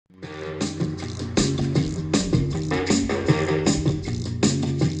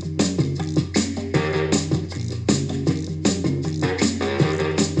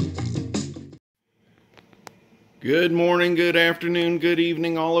Good morning, good afternoon, good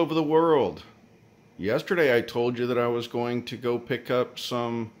evening all over the world. Yesterday I told you that I was going to go pick up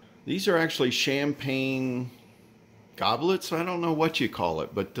these are actually champagne goblets. I don't know what you call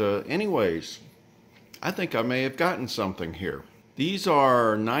it, but anyways, I think I may have gotten something here. These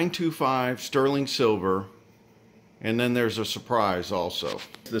are 925 sterling silver, and then there's a surprise also.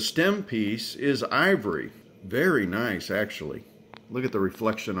 The stem piece is ivory. Very nice, actually. Look at the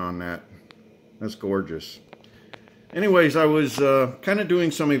reflection on that. That's gorgeous. Anyways, I was kind of doing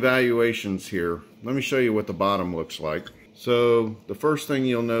some evaluations here. Let me show you what the bottom looks like. So the first thing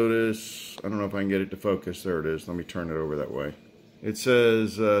you'll notice, I don't know if I can get it to focus. There it is. Let me turn it over that way. It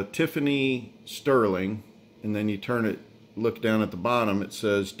says Tiffany Sterling, and then you turn it, look down at the bottom, it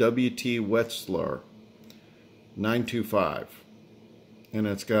says W.T. Wetzlar 925. And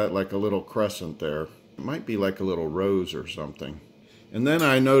it's got like a little crescent there. It might be like a little rose or something. And then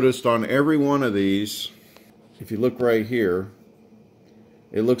I noticed on every one of these, if you look right here,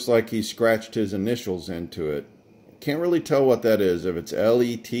 it looks like he scratched his initials into it. Can't really tell what that is, if it's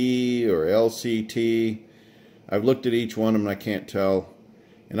L-E-T or L-C-T. I've looked at each one of them and I can't tell.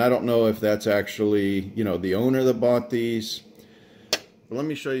 And I don't know if that's actually, you know, the owner that bought these. But let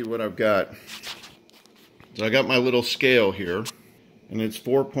me show you what I've got. So I got my little scale here, and it's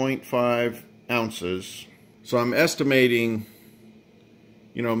 4.5 ounces. So I'm estimating,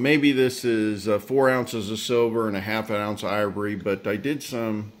 you know, maybe this is 4 ounces of silver and a half an ounce of ivory, but I did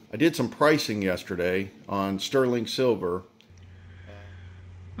some pricing yesterday on sterling silver.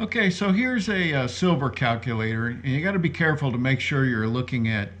 Okay, so here's a silver calculator, and you got to be careful to make sure you're looking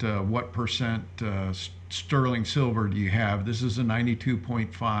at what percent sterling silver do you have. This is a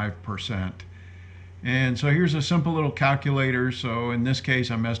 92.5%. And so here's a simple little calculator. So in this case,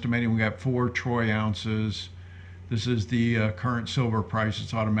 I'm estimating we got 4 troy ounces. This is the current silver price.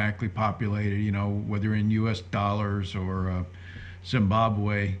 It's automatically populated, you know, whether in US dollars or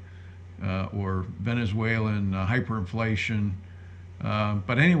Zimbabwe or Venezuelan hyperinflation.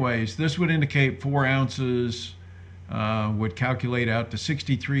 But anyways, this would indicate 4 ounces would calculate out to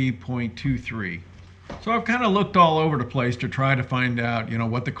 63.23. So I've kind of looked all over the place to try to find out, you know,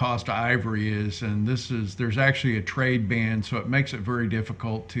 what the cost of ivory is. And there's actually a trade ban, so it makes it very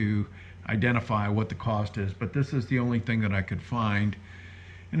difficult to identify what the cost is, but this is the only thing that I could find.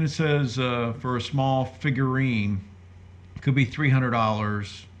 And it says for a small figurine, it could be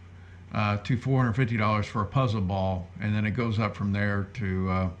 $300 to $450 for a puzzle ball, and then it goes up from there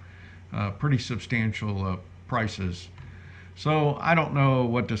to pretty substantial prices. So I don't know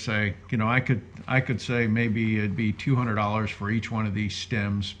what to say. You know, I could say maybe it'd be $200 for each one of these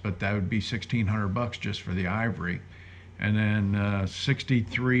stems, but that would be $1,600 just for the ivory, and then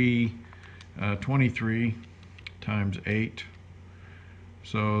 23 times 8,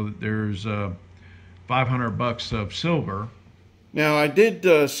 so there's $500 of silver. Now I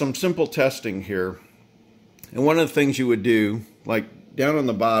did some simple testing here, and one of the things you would do, like down on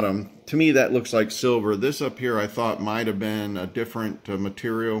the bottom, to me that looks like silver. This up here I thought might have been a different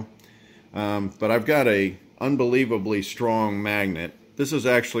material, but I've got a unbelievably strong magnet. This is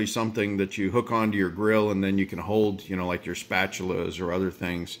actually something that you hook onto your grill, and then you can hold, you know, like your spatulas or other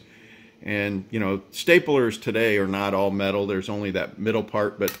things. And, you know, staplers today are not all metal. There's only that middle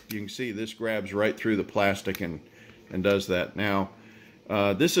part, but you can see this grabs right through the plastic and does that. Now,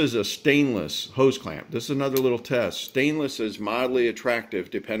 this is a stainless hose clamp. This is another little test. Stainless is mildly attractive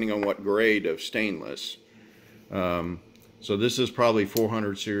depending on what grade of stainless. So this is probably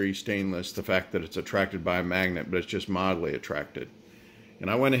 400 series stainless, the fact that it's attracted by a magnet, but it's just mildly attracted. And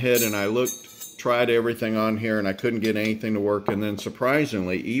I went ahead and I tried everything on here, and I couldn't get anything to work. And then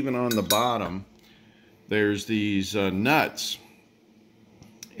surprisingly, even on the bottom, there's these nuts.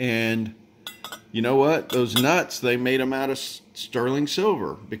 And you know what? Those nuts, they made them out of sterling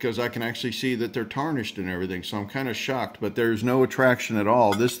silver, because I can actually see that they're tarnished and everything. So I'm kind of shocked, but there's no attraction at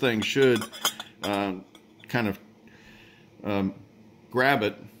all. This thing should kind of grab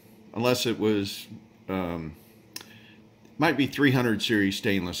it, unless it was... might be 300 series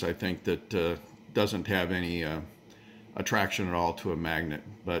stainless, I think, that doesn't have any attraction at all to a magnet.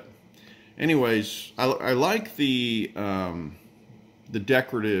 But anyways, I like the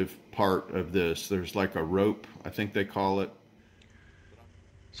decorative part of this. There's like a rope, I think they call it.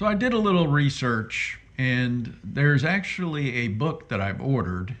 So I did a little research, and there's actually a book that I've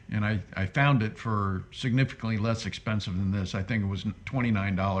ordered, and I found it for significantly less expensive than this. I think it was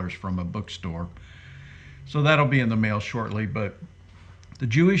 $29 from a bookstore. So that'll be in the mail shortly. But the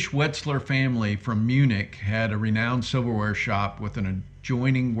Jewish Wetzlar family from Munich had a renowned silverware shop with an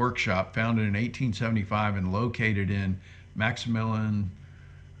adjoining workshop founded in 1875 and located in Maximilianstraße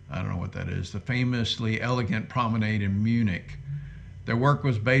I don't know what that is, the famously elegant promenade in Munich. Their work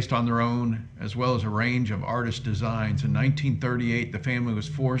was based on their own, as well as a range of artist designs. In 1938, the family was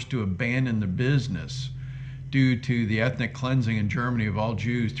forced to abandon the business due to the ethnic cleansing in Germany of all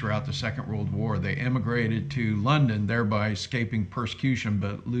Jews throughout the Second World War. They emigrated to London, thereby escaping persecution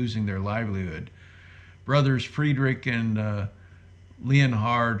but losing their livelihood. Brothers Friedrich and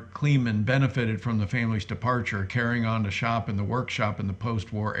Leonhard Kleemann benefited from the family's departure, carrying on to shop in the workshop in the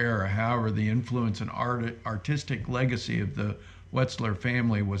post-war era. However, the influence and artistic legacy of the Wetzlar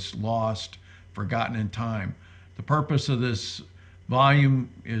family was lost, forgotten in time. The purpose of this volume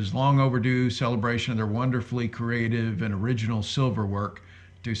is long overdue celebration of their wonderfully creative and original silver work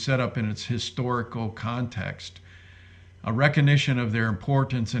to set up in its historical context, a recognition of their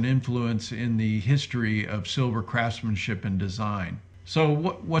importance and influence in the history of silver craftsmanship and design. So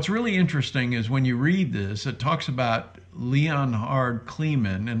what's really interesting is when you read this, it talks about Leonhard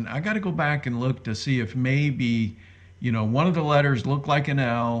Kleemann, and I got to go back and look to see if maybe, you know, one of the letters looked like an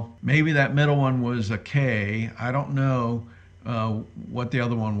L, maybe that middle one was a K. I don't know what the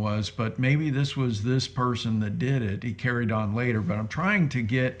other one was, but maybe this was this person that did it. He carried on later, but I'm trying to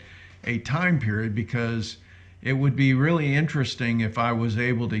get a time period because it would be really interesting if I was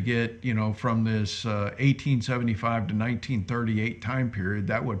able to get, you know, from this 1875 to 1938 time period.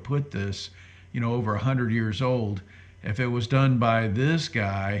 That would put this, you know, over 100 years old. If it was done by this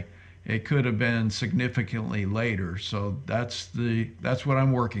guy, it could have been significantly later. So that's what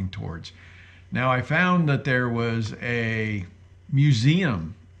I'm working towards. Now, I found that there was a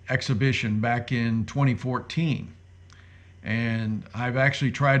museum exhibition back in 2014, and I've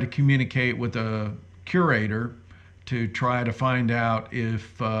actually tried to communicate with a curator to try to find out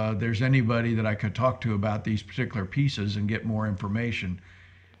if there's anybody that I could talk to about these particular pieces and get more information.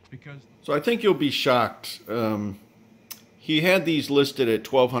 So I think you'll be shocked. He had these listed at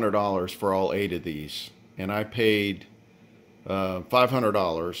 $1,200 for all 8 of these, and I paid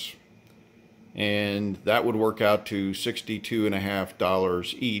 $500, and that would work out to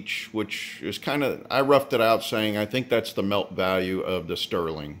 $62.50 each, which is kind of, I roughed it out saying I think that's the melt value of the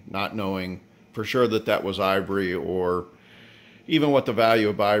sterling, not knowing for sure that that was ivory or even what the value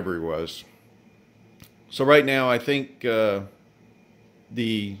of ivory was. So right now I think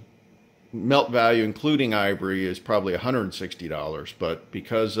the melt value including ivory is probably $160, but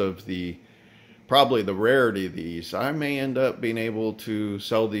because of probably the rarity of these, I may end up being able to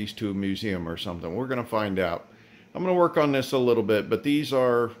sell these to a museum or something. We're going to find out. I'm going to work on this a little bit, but these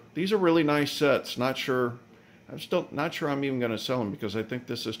are really nice sets. I'm still not sure I'm even going to sell them because I think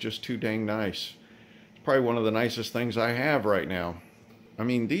this is just too dang nice. It's probably one of the nicest things I have right now. I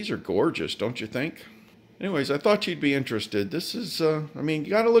mean, these are gorgeous, don't you think? Anyways, I thought you'd be interested. This is, I mean,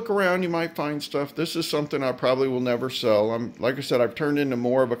 you got to look around. You might find stuff. This is something I probably will never sell. Like I said, I've turned into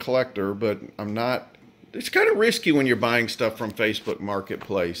more of a collector, but I'm not. It's kind of risky when you're buying stuff from Facebook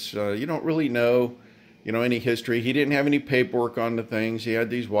Marketplace. You don't really know, you know, any history. He didn't have any paperwork on the things. He had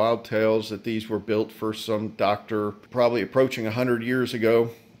these wild tales that these were built for some doctor probably approaching 100 years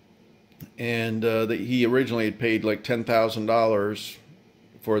ago, and that he originally had paid like $10,000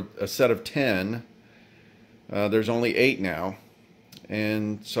 for a set of 10. There's only 8 now,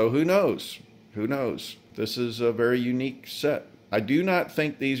 and so who knows? Who knows? This is a very unique set. I do not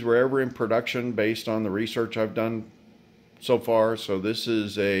think these were ever in production based on the research I've done so far, so this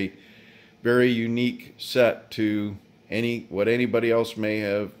is a very unique set to what anybody else may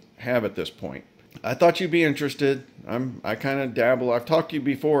have at this point. I thought you'd be interested. I kind of dabble. I've talked to you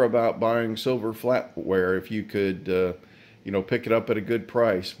before about buying silver flatware if you could, you know, pick it up at a good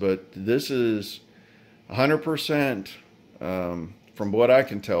price, but this is 100% from what I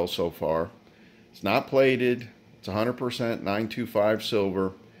can tell so far. It's not plated. It's 100% 925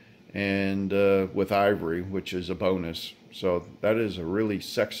 silver and with ivory, which is a bonus. So that is a really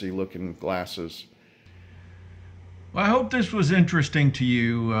sexy looking glasses. Well, I hope this was interesting to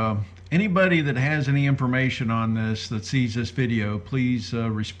you. Anybody that has any information on this that sees this video, please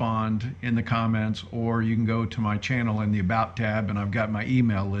respond in the comments, or you can go to my channel in the About tab and I've got my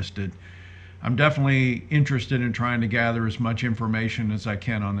email listed. I'm definitely interested in trying to gather as much information as I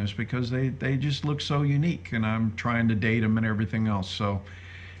can on this because they just look so unique, and I'm trying to date them and everything else. So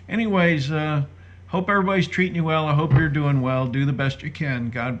anyways, hope everybody's treating you well. I hope you're doing well. Do the best you can.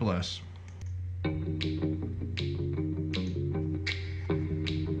 God bless.